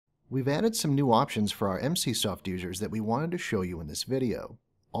We've added some new options for our Emsisoft users that we wanted to show you in this video.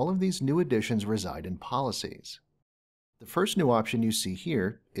 All of these new additions reside in Policies. The first new option you see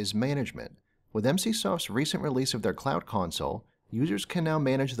here is Management. With Emsisoft's recent release of their Cloud Console, users can now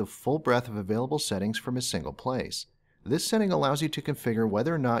manage the full breadth of available settings from a single place. This setting allows you to configure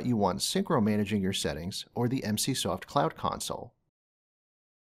whether or not you want Syncro managing your settings or the Emsisoft Cloud Console.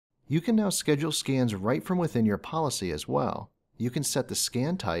 You can now schedule scans right from within your policy as well. You can set the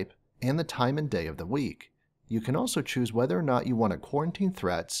scan type and the time and day of the week. You can also choose whether or not you want to quarantine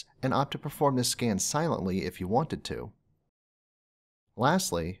threats and opt to perform the scan silently if you wanted to.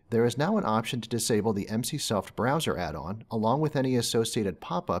 Lastly, there is now an option to disable the Emsisoft browser add-on along with any associated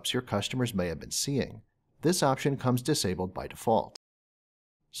pop-ups your customers may have been seeing. This option comes disabled by default.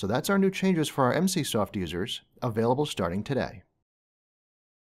 So that's our new changes for our Emsisoft users, available starting today.